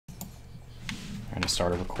And I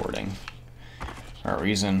started recording. Alright,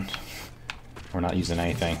 we're not using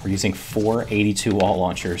anything. We're using 4 82 wall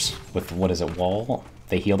launchers with, what is it, wall?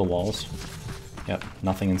 They heal the walls? Yep,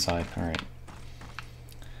 nothing inside. Alright.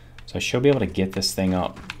 So I should be able to get this thing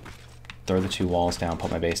up, throw the 2 walls down,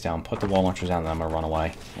 put my base down, put the wall launchers down, and then I'm gonna run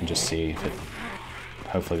away and just see if it,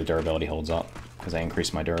 hopefully the durability holds up, because I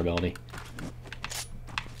increased my durability.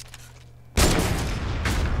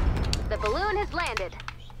 The balloon has landed.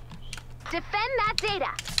 Defend that data.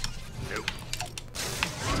 Nope.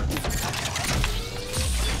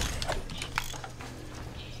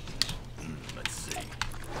 Let's see.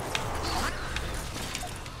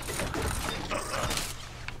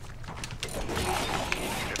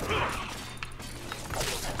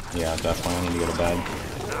 Yeah, definitely. I need to go to bed.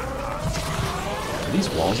 Are these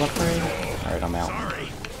walls upgraded? Alright, I'm out. Sorry.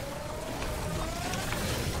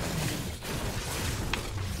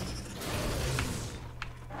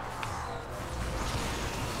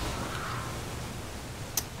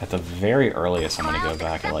 At the very earliest, I'm going to go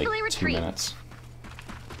back at like 2 Retrieved. minutes.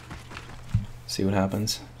 See what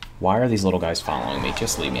happens. Why are these little guys following me?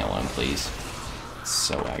 Just leave me alone, please. It's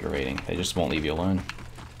so aggravating. They just won't leave you alone.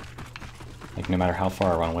 Like, no matter how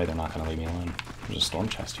far I run away, they're not going to leave me alone. There's a storm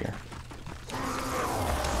chest here.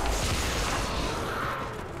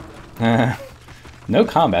 No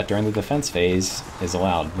combat during the defense phase is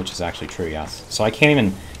allowed, which is actually true, yes. So I can't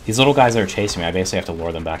even... These little guys that are chasing me, I basically have to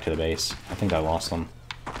lure them back to the base. I think I lost them.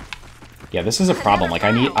 Yeah, this is a problem. Like,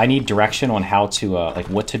 I need direction on how to, like,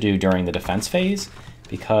 what to do during the defense phase,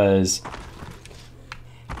 because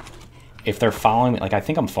if they're following me, like, I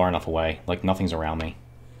think I'm far enough away. Like, nothing's around me.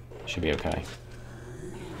 Should be okay.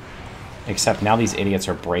 Except now these idiots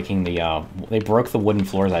are breaking the, they broke the wooden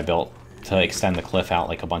floors I built to extend the cliff out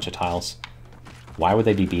like a bunch of tiles. Why would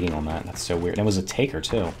they be beating on that? That's so weird. And it was a taker,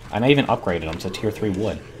 too. And I even upgraded them to tier 3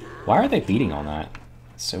 wood. Why are they beating on that?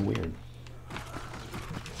 It's so weird.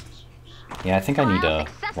 Yeah, I think I need to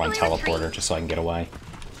run teleporter just so I can get away.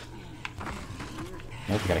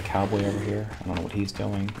 Nope, we got a cowboy over here. I don't know what he's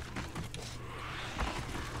doing.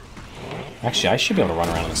 Actually, I should be able to run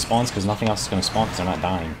around in the spawns because nothing else is going to spawn because they're not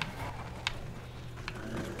dying.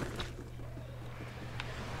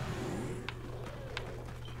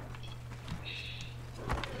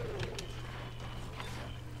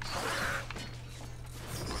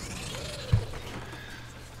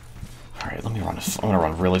 Alright, let me run. I'm going to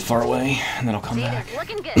run really far away and then I'll come back.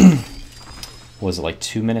 Looking good. Was it like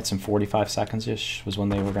 2 minutes and 45 seconds-ish was when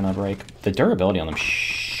they were going to break? The durability on them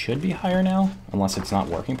should be higher now, unless it's not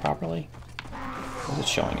working properly. What is it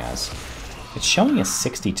showing as? It's showing as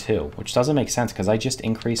 62, which doesn't make sense because I just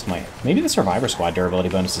increased my... Maybe the Survivor Squad durability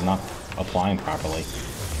bonus is not applying properly.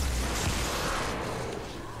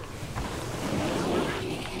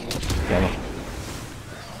 Yeah.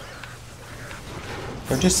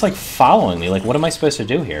 They're just like following me. Like, what am I supposed to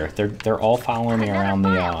do here? They're all following me around the...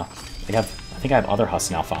 I think I have other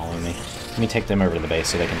Husks now following me. Let me take them over to the base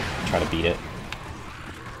so they can try to beat it.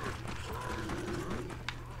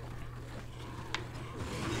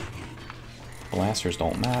 Blasters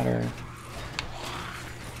don't matter.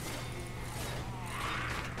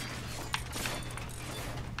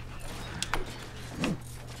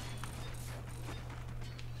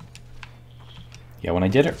 Yeah, when I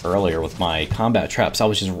did it earlier with my combat traps, I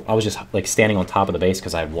was just like standing on top of the base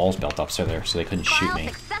because I had walls built up so they couldn't shoot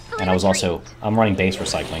me. And I was also I'm running base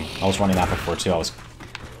recycling. I was running that before too. I was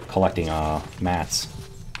collecting mats.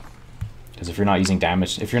 Because if you're not using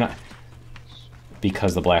damage,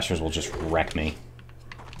 because the blasters will just wreck me.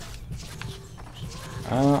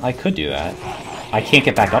 I could do that. I can't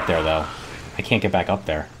get back up there though. I can't get back up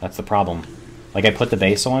there. That's the problem. Like, I put the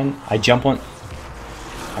base on, I jump on.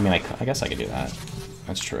 I mean, I guess I could do that.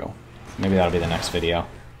 That's true. Maybe that'll be the next video.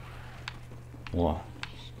 Whoa.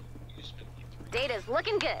 Data's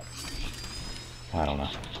looking good. I don't know.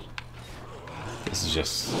 This is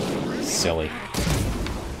just silly.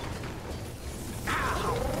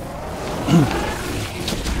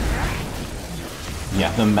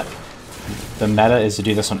 Yeah, the meta is to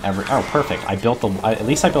do this on every... Oh, perfect. At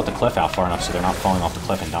least I built the cliff out far enough so they're not falling off the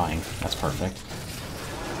cliff and dying. That's perfect.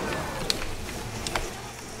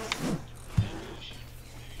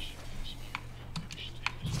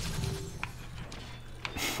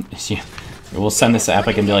 Yeah. We'll send this to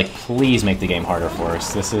Epic and be like, please make the game harder for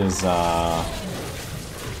us. This is,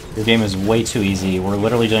 your game is way too easy. We're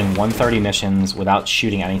literally doing 130 missions without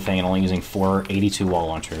shooting anything and only using 4 82 wall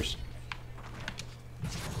launchers.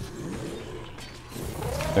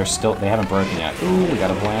 They haven't broken yet. Ooh, we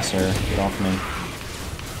got a blaster. Get off me.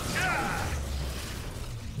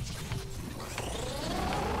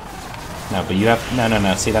 No, but you have,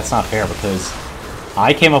 no. See, that's not fair because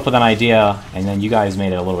I came up with an idea, and then you guys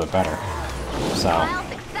made it a little bit better. So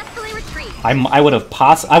I would have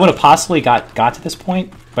possibly got to this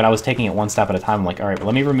point, but I was taking it one step at a time. I'm like, all right,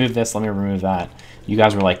 let me remove this, let me remove that. You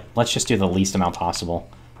guys were like, let's just do the least amount possible.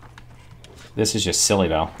 This is just silly,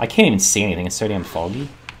 though. I can't even see anything. It's so damn foggy.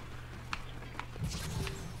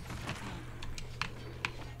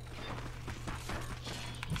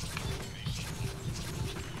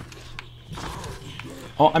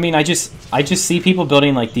 Well, I mean, I just see people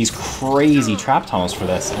building like these crazy trap tunnels for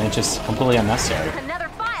this, and it's just completely unnecessary. Another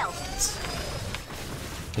file.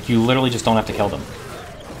 Like, you literally just don't have to kill them.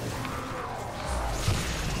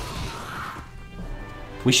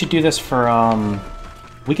 We should do this for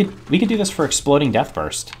we could do this for exploding death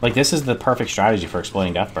burst. Like, this is the perfect strategy for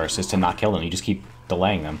exploding death burst, is to not kill them. You just keep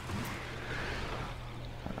delaying them.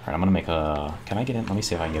 All right, I'm gonna make a. Can I get in? Let me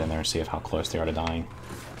see if I can get in there and see how close they are to dying.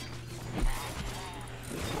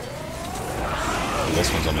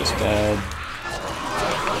 This one's almost dead.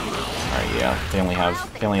 Alright, yeah. They only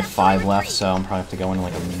have 5 left, so I'm probably have to go in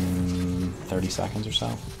like 30 seconds or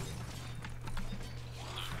so.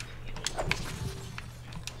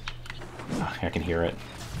 Oh, I can hear it.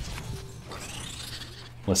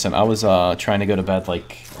 Listen, I was trying to go to bed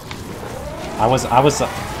like I was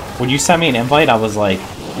when you sent me an invite, I was like,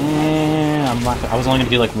 I was only gonna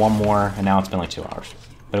do like one more, and now it's been like 2 hours.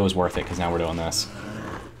 But it was worth it because now we're doing this.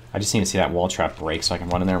 I just need to see that wall trap break so I can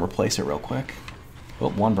run in there and replace it real quick. Oh,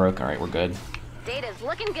 one broke. Alright, we're good. Data's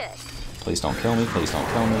looking good. Please don't kill me. Please don't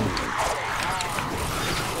kill me.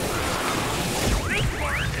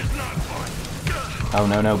 Oh,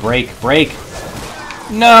 no, no. Break. Break!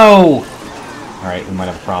 No! Alright, we might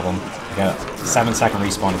have a problem. I got a 7-second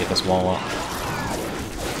respawn to get this wall up.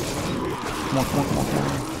 Come on, come on, come on, come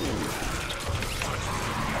on.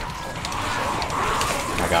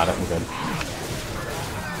 I got it. We're good.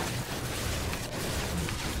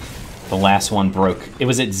 The last one broke. It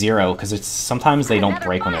was at 0, because it's sometimes they don't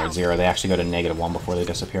break when they're at 0. They actually go to -1 before they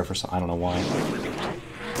disappear for some. I don't know why.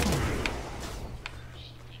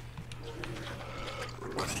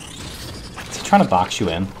 Is he trying to box you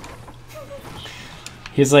in?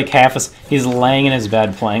 He's like he's laying in his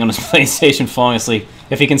bed playing on his PlayStation, falling asleep.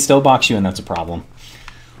 If he can still box you in, that's a problem.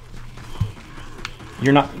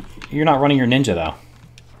 You're not running your ninja though.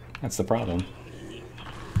 That's the problem.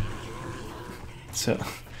 So.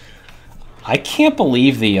 I can't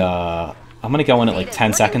believe the, I'm gonna go in at like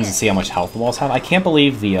 10 seconds and see how much health the walls have. I can't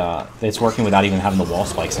believe the, it's working without even having the wall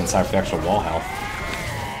spikes inside for the actual wall health.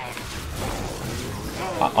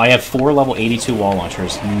 I have 4 level 82 wall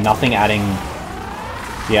launchers, nothing adding,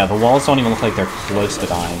 yeah, the walls don't even look like they're close to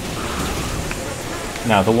dying.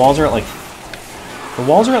 No, the walls are at like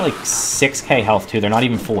 6k health too, they're not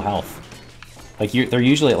even full health. Like, they're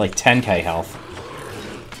usually at like 10k health.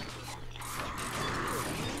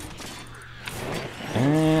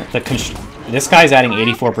 This guy's adding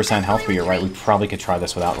 84% health, but you're right. We probably could try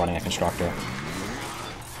this without running a constructor,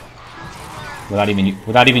 without even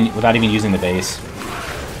using the base.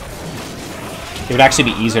 It would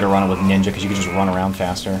actually be easier to run it with Ninja because you could just run around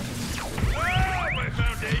faster. My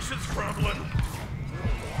foundation's crumbling.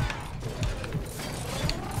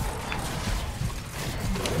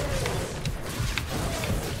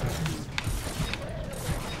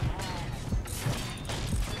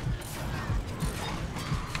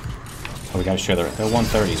 Oh, we gotta show they're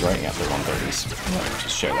 130s, right? Yeah, they're 130s. Yeah,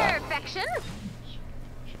 just show that. Perfection.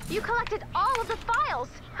 You collected all of the files.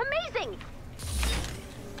 Amazing.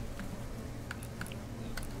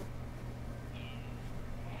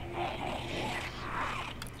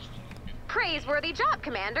 Praiseworthy job,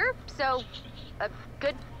 Commander. So,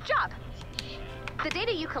 good job. The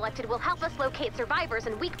data you collected will help us locate survivors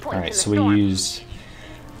and weak points in the storm. Alright, so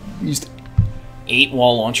we used 8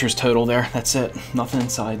 wall launchers total there. That's it. Nothing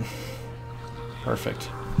inside. Perfect.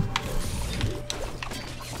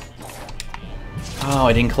 Oh,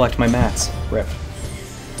 I didn't collect my mats. Rip.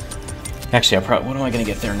 Actually, what am I going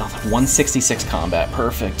to get there? Nothing. 166 combat.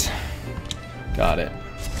 Perfect. Got it.